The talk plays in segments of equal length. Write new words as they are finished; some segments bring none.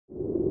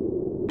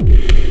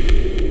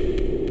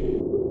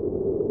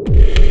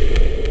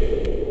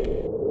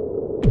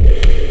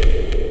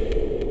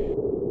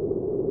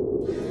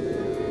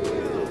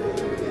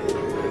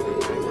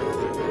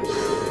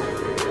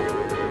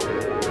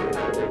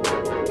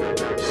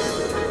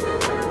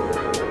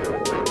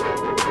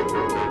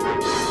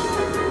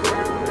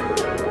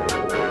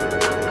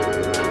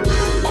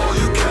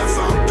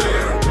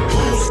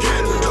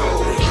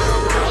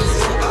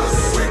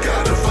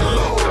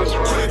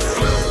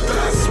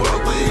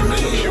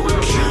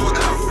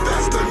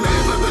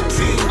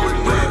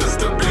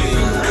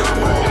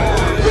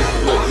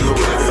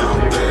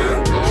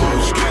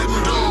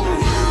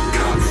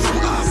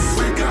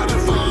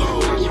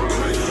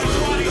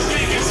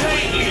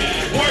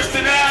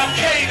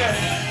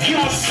you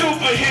a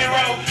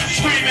superhero,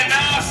 screaming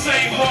I'll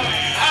save her.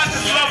 I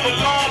just love a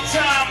long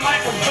time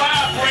like a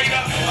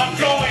vibrator. I'm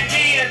going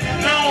in,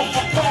 known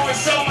for pouring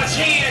so much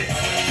head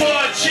for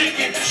a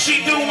chicken.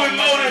 She doing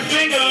more than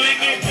finger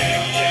licking.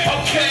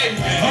 Okay,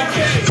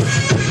 okay.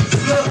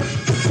 Look,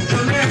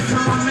 the last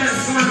time I met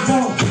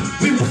Slimeball,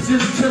 we was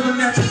just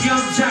chilling at the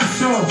Young Jack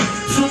show.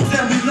 Soon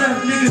as we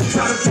left, niggas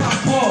try to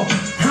pop off.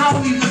 I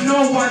don't even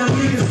know why the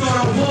niggas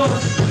thought I was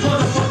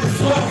motherfucking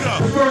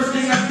soft. The first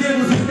thing I did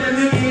was hit that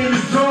nigga in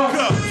the jaw.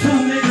 Two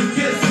niggas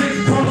get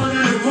sick, rolling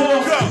in the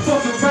raw.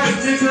 Fucking right,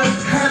 nigga.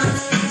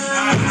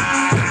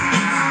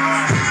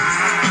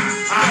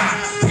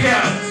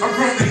 Yeah, I'm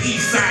from the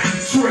east side of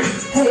Detroit,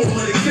 home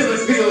of the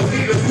killer bills.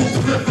 Nigga who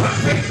flip like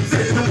paper,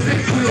 sitting on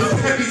big wheels,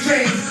 heavy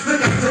chains.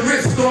 Look at the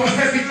wrist dog,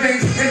 heavy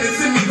things, and the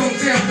see me gon'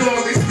 jam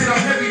dog. They spit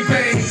out heavy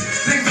bangs.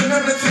 Things will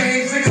never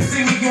change. Niggas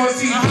see me on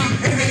TV,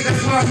 and hey,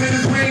 that's why I'm in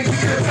this range. We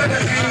get a better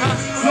aim.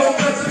 Low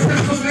blood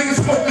pistols, niggas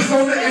focus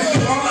on the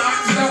issue. All the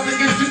options out to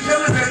get you,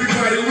 killing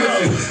everybody with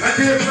you. I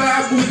did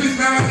 5 movies,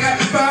 now I got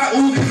 5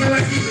 Uzis, and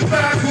I keep 5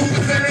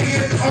 goofies, and they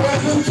hit all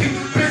Gucci.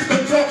 Bitch,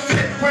 don't talk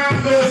shit, brown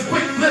nose,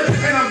 quick flip,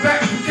 and I'm back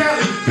from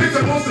Cali. Bitch,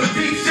 I'm on some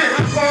deep shit.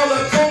 I call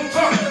her tone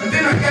talk, and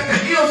then I got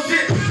that ill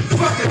shit.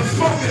 Fucking, I'm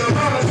smoking a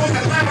lot of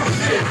that loud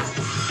shit.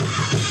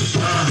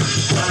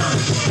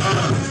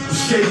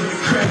 Shaving the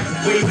crack,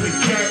 waving the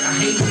cat. I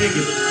hate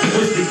niggas. I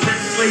wish they got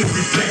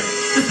slavery back.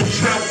 This is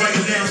drought right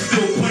now,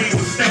 still playing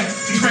with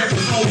stacks. These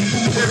rappers only do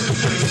verses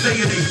when they say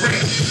they rap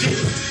shit.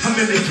 I'm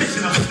in the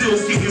kitchen, I'm still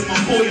getting my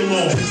oil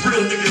on.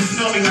 Real niggas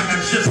smell me like I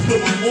just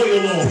put my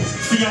oil on.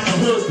 See, I'm a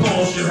hood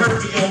boss, you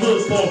heard me on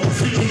hood ball.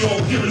 See me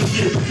on killing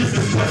shit, this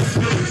is West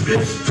Philly,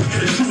 bitch. In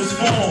the truest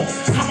form,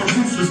 I'm a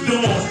ruthless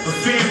dawn. A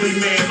family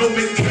man, don't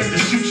make me have to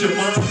shoot your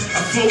mom.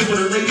 I flow for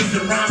the ladies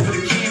and rhyme for the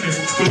cannons.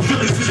 From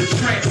Philly to the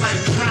track like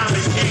drama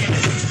and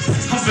cannon.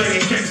 I'm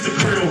banging gangsta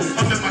grill,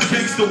 I'm in my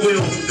gangsta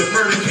wheel. The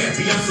murder can't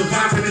be, I'm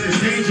surviving in a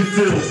danger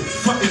field.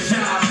 Fuck the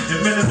job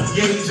and minimum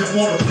gauge. I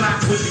want a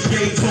block with the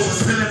gauge over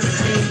cinnamon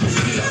angels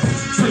here.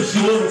 Place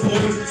your order,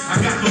 boy. I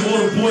got the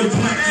order, boy.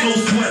 Black, no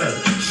sweater.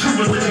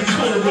 True religion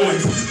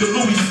corduroys. The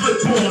Louis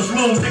slip-ons.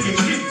 Little nigga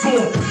get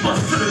going.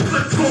 Bust to the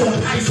clip going.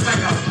 Ice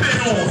like I've been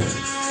on.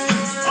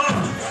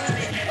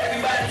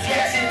 Everybody's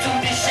guessing to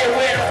this shit.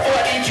 Where the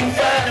fuck did you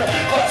find them?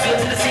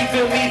 Closer to the sea,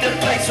 feel me, the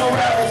place where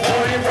I was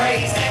born and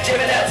raised.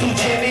 Jamming out to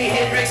Jimi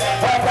Hendrix.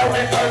 Rock,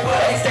 rolling, purple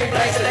haze. They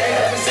blaze to the head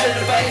up instead of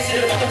the face.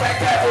 Hit it with the rack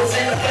paddles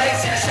in the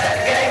place. In the shot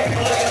game,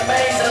 people looking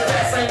amazed. The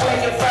best ain't where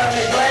you find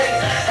me, blaze.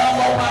 I'm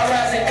on my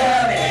rise and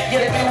climbing.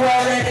 Yeah, people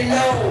already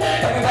know.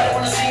 Everybody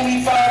wanna see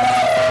me fall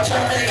off. I'm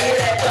trying to hear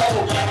that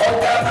though. Oh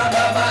God, my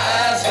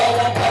eyes go.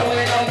 I'm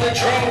blowing on the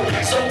drone.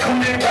 So cool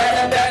and right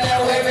about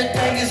now,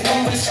 everything is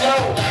moving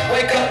slow.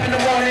 Wake up in the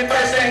morning,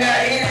 first thing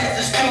I hit is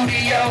the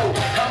studio.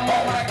 I'm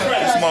on my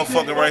This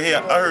motherfucker right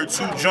here, I heard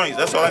 2 joints.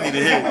 That's all I need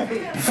to hear.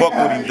 Fuck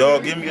with him,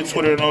 dog. Give me your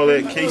Twitter and all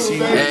that.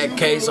 Casey. At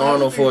Case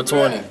Arnold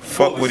 420.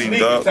 Fuck with him,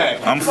 dog.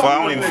 I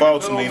don't even follow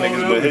too many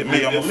niggas, but hit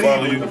me. I'm gonna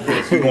follow you.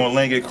 We gonna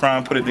link it,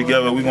 crime, put it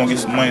together. We gonna get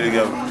some money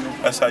together.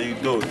 That's how you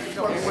do it.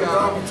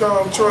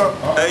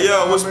 Hey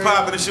yo, what's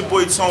poppin'? It's your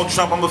boy Tone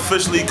Trump. I'm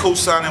officially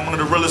co-signing one of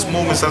the realest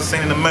movements I've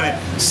seen in a minute.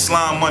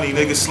 Slime money,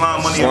 nigga.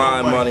 Slime money.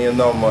 Slime money and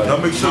no money. Y'all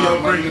make sure y'all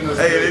bring.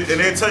 Hey, and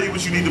they tell you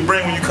what you need to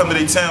bring when you come to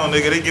their town,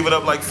 nigga. They give it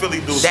up like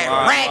Philly do. That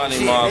rat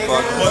shit.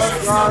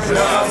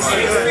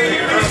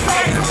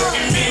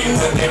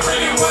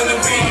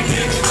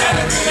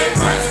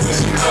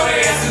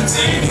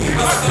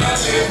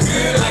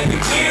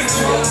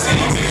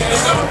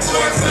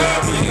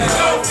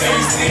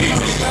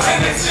 And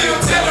they still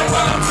tell them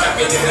while I'm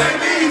trapping it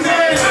ain't easy. I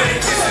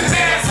ain't kissing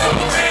ass on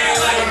the man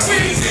like a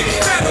Weezy.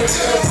 Pedal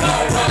to the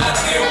floor while I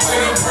deal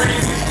with a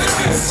breezy. This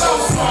shit is so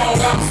strong,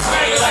 I'm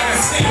straight like a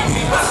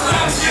steamy. I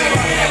slap shit in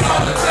hand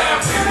all the time,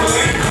 people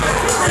leave me.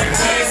 Bring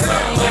me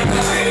something like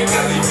the lady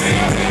cause he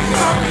beat me.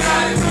 Call me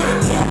out into the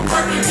blue,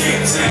 working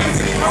get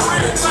cheesy. A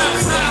real time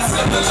style,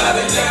 something a lot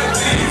of young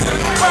teens.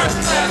 First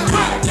class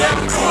rock, yeah,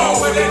 I'm going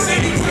where they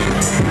need me.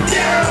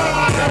 Yeah,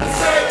 I never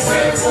say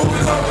when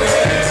movies over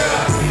here.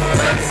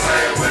 Let's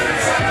say when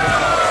it's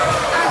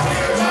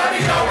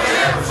money over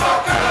here,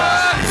 fucker.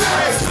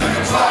 Trace to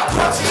the block,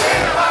 punch your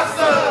head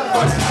buster.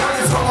 Bunch of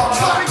guns on my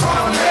block,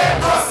 call me head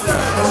buster.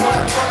 The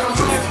motherfucker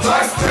lose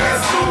life,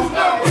 past 2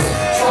 numbers.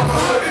 From the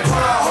hood and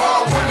try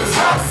hard when it's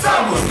hot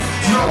summer.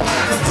 No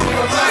niggas do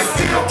the life,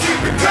 still keep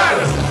it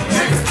gutter.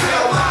 Niggas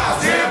tell lies,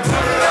 then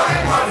put it out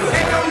and mother.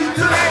 Ain't no you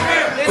to that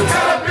man, but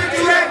tell a bitch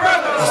you ain't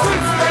brother. The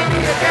streets made me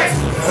a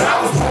gangster, but I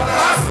was born a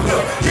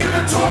hustler. Give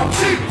it to him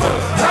cheaper,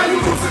 now you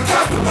losing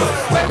customers.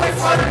 Wait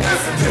for the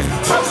incident,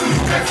 told you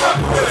you can't fuck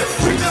with it.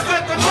 We just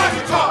let the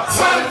money talk,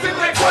 silence think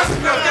they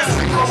question us. That's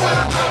what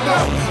I don't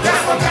know,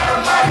 that's what got a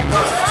light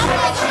up. Turn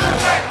off in the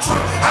back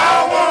truck, I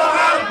don't want a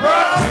lot of bro.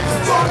 Niggas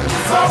started to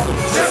talk,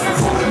 just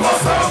recruiting my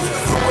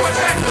soldiers. Going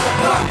back to the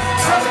block,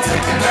 trying to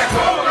take it back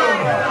over.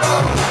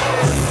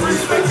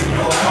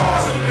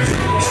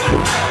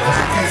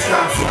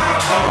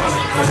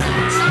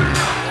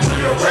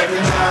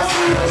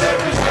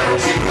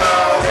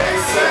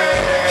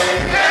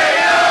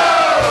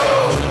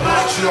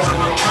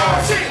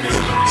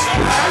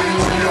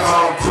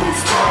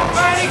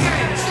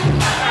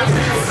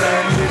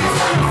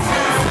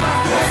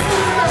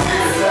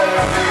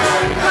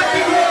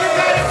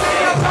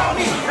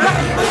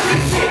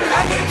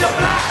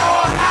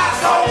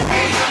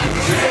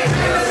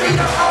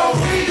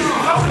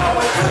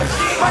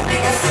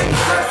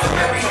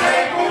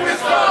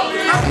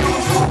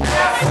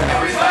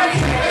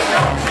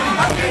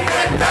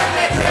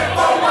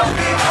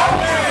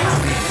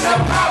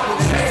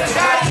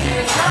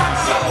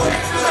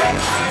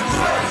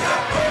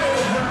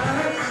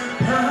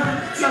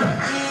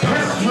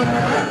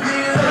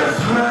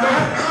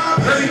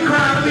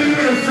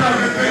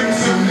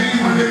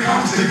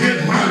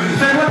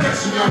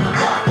 on the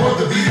block or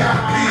the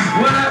VIP.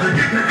 Whatever,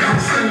 get the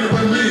conversation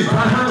with me.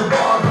 The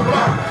bar,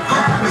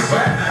 crime is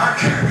back. I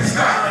can't be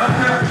stopped. I'm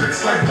not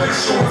fixed like play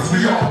shorts.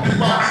 We all be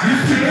mocked. You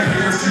keep your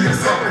hands to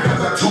yourself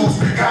because the tools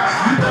we got.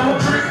 You don't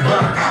drink,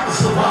 but I cop a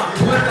Ciroc.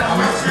 I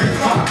must be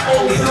fucked.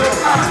 Oh,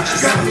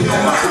 got me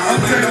on my. I'm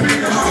telling me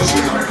how she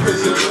like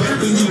crazy.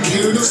 Then you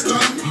hear this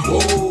thing?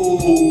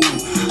 Oh,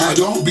 I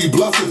don't be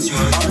bluffing.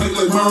 I make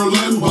like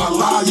Merlin, while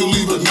lie you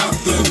leave it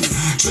nothing.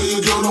 Tell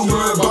your girl don't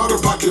worry about her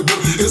pocketbook.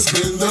 It's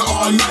been there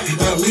all night.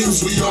 That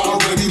means we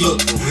already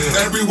look.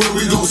 Everywhere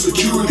we go,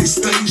 security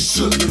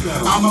station.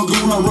 I'm a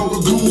goon, I roll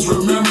with goons.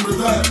 Remember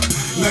that.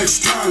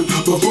 Next time,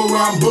 before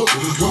I'm booked,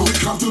 when we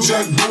come through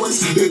Jack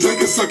Boys, they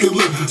take a second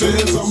look. The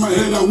hands on my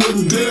head, I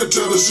wouldn't dare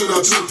tell the shit I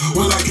took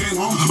when I came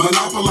home.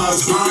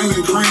 Monopolized Pine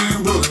and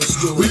Cranbrook.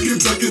 We can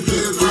take it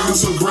there, grind,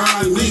 so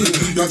grind me.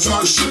 Got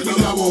y'all shit, but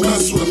y'all won't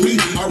mess with me.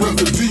 I rep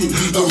the D,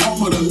 the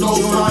home of the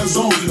no-fly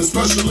zone,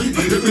 especially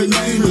if your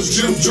name is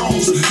Jim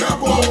Jones.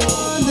 Capo.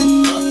 The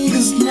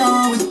niggas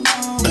know it.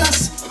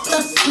 Plus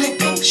the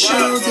flick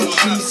shows that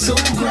we so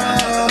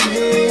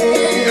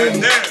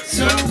grimy.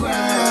 So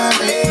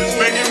grimy.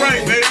 Make it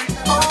right, baby.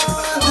 All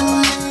the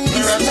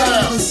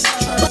ladies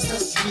trust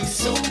us, we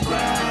so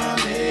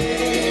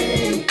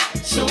grimy.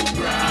 So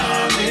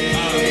grimy.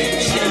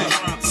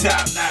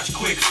 Top notch,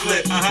 quick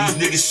flip. These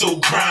niggas so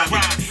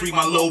grimy. Free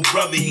my little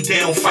brother, he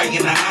down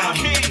fighting the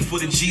army. For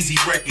the Jeezy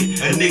record,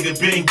 a nigga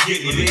been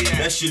getting it.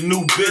 That's your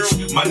new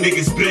bitch, my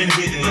niggas been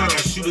hitting it. Got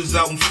shooters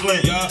out in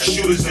Flint,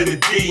 shooters in the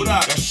D.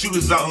 Got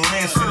shooters out in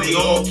Lansing, they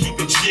all keep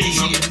it G.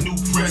 I'm the new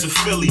Prince of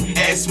Philly,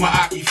 ask my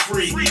Aki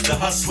Free. The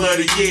hustler of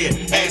the year,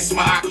 ask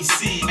my Aki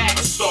C. A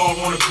star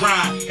on the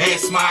grind,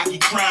 ask my Aki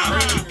Crime.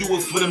 We do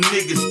it for them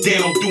niggas, they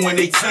don't doing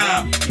they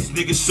time. These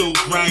niggas so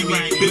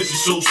grimy, bitches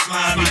so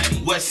slimy.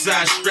 West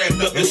side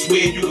strapped up, that's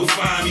where you can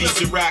find me.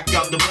 To rock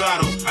out the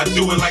bottle, I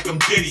do it like I'm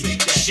Diddy.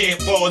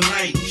 Champ all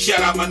night, shout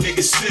out my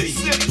nigga City.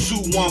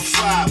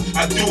 215,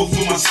 I do it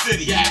for my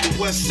city. The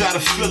west side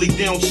of Philly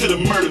down to the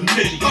murder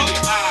mitty. The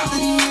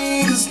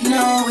niggas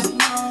know it.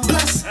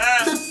 Plus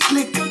the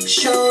flick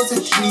shows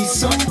that we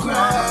so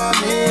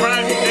grimy.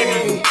 Grimy,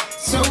 nigga.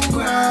 So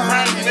grimy.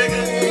 Grimy,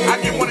 nigga. I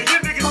get one of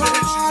your niggas to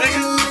hit you,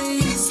 nigga.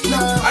 Ladies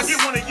love I get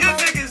one of your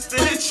niggas to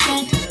hit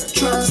you.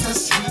 trust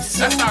us, we so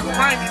That's how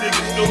grimy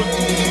niggas do it.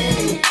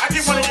 I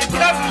get one of your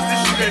cousins to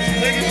shoot at you,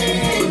 nigga.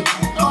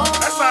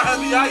 That's how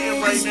ugly I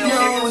am right now,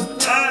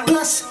 nigga.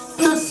 Plus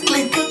the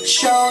flick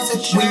shows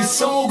that we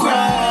so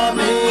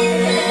grimy.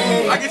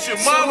 I get your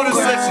mama to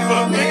set you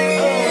up,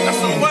 nigga. That's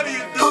some money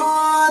you do.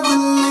 All the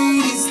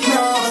ladies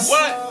love us,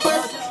 What?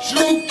 but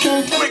they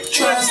can't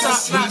trust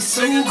us. We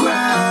so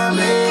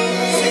grimy,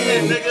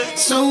 Nigga.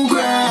 so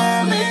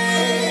grimy.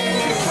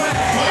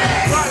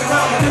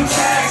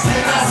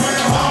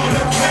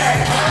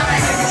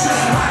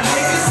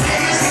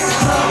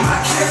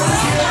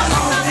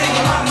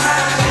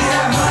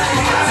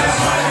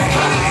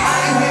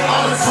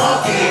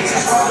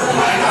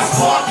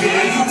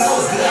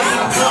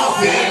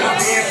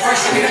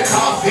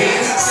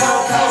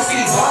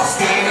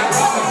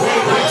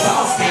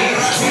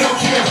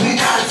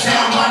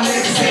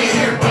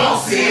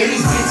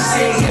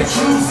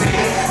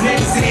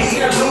 Niggas in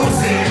here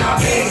losing. I'm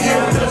in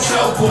here with the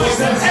choke boys,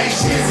 them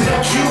Haitians and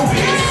them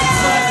Cubans.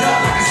 Plugged up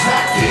like a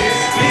socket,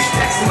 big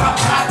stacks in my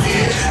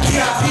pocket.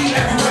 VIP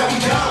everywhere we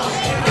go.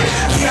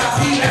 VIP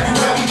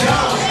everywhere we go.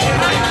 And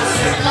I ain't just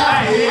sitting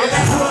out here.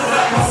 Put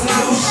up on some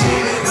new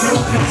shit. New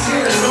bitch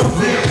here, a new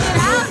bit.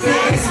 New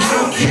things,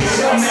 new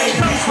kids. Your main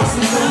bitch with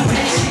some new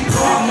bitch. She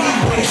call me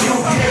when you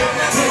get.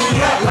 Hit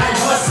me up like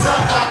what's up?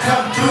 I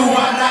come through,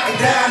 I knock it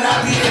down,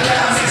 I beat it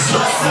down.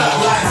 What's up?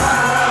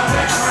 Like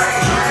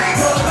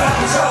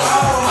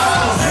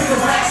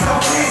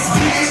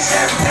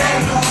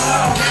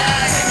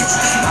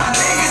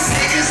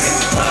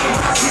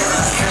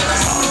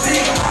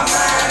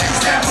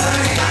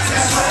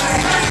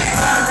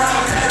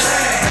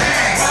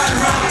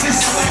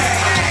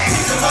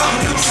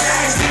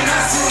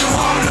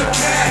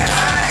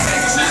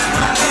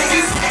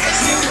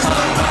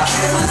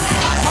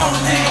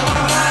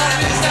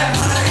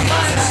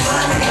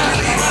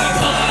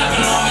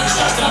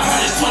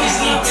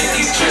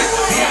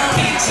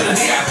to the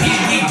VIP,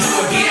 we do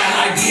it B.I.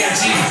 like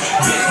B.I.G.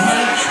 Big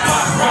money,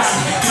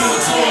 paparazzi, do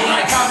it to him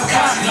like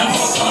kamikaze. I'm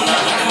hustling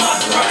up like a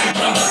Maserati,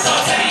 but I'm the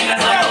thug that ain't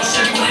that like no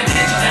shit. When it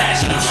did you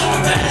dash, and I'm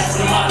showing back. For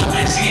the model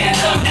bitch, she end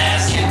up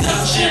asking dumb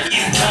shit,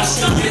 getting dumb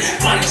stupid.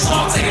 Flights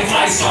off, taking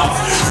flights off.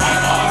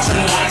 Right off, turn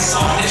the lights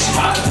off. Then she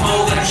pop the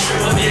pole, then she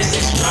strip a bitch.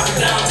 Then she drop it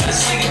down to the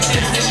singing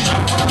tips. Then she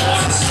drop it on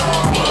the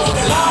star mode.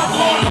 Live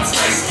on, I'm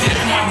space pit.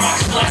 My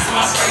rocks blasting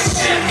my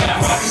spaceship.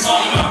 Got rockets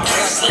all in my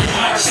bracelet.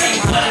 My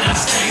chain flooded, I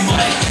stay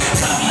money.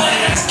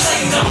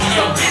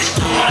 Yo, bitch,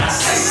 do what I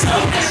say so.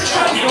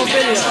 Yo,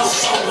 video.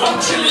 I'm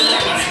chillin'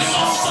 like a nigga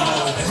also.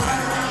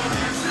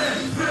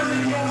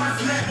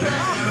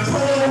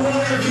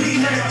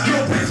 Yo,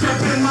 bitch,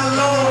 up in my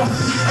law.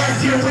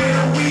 Ask you where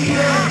the weed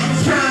at.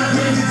 Trying to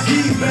bring the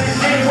G's back.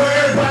 Ain't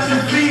worried about the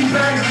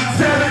feedback.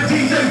 7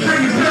 G's and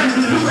bring it back.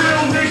 You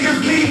little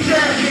niggas need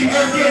that.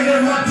 Again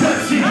in my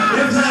touchy.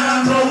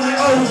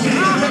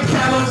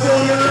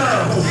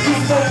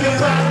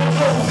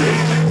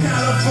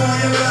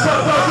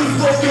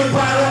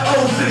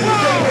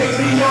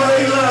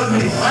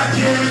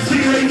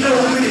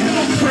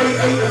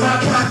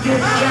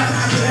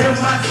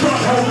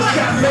 Almost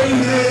got made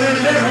in the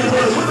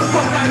neighborhood. What the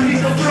fuck I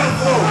need no front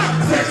for?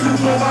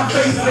 Tattoos on my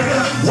face, nigga.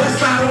 West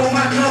side on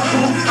my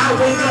knuckles. I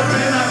wake up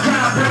and I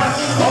cry, bro.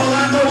 All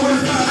I know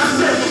is I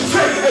said some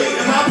trade hate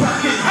in my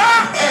pocket.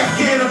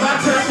 Afghan if I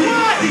touch it.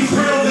 These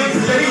real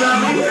niggas, they love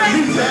me.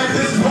 These bad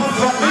bitches won't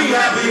fuck me.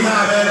 I be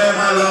hopping at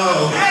my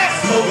low.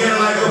 Smoking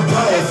like a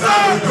boss. I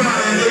was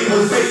grinding, they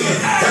was hating.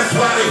 That's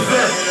why they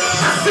flip.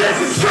 I said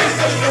some trade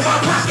hate in my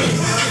pocket.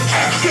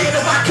 Afghan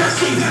if I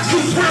touch it.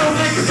 These real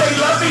niggas, they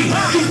love me.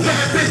 These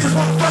bad bitches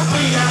won't fuck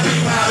me. I be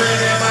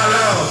hopping at my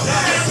low.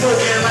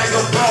 Smoking like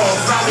a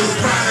boss. I was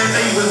grinding,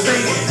 they was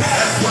hating.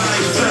 That's why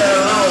they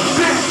fell off.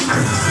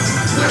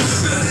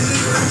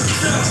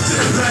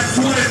 Black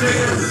 20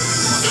 niggas.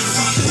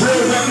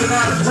 Real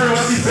recognize real.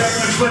 I'll be back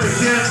in the front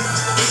again.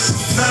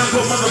 None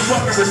but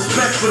motherfucking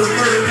respect for the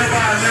murder of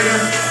my nigga.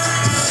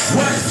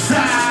 West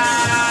side.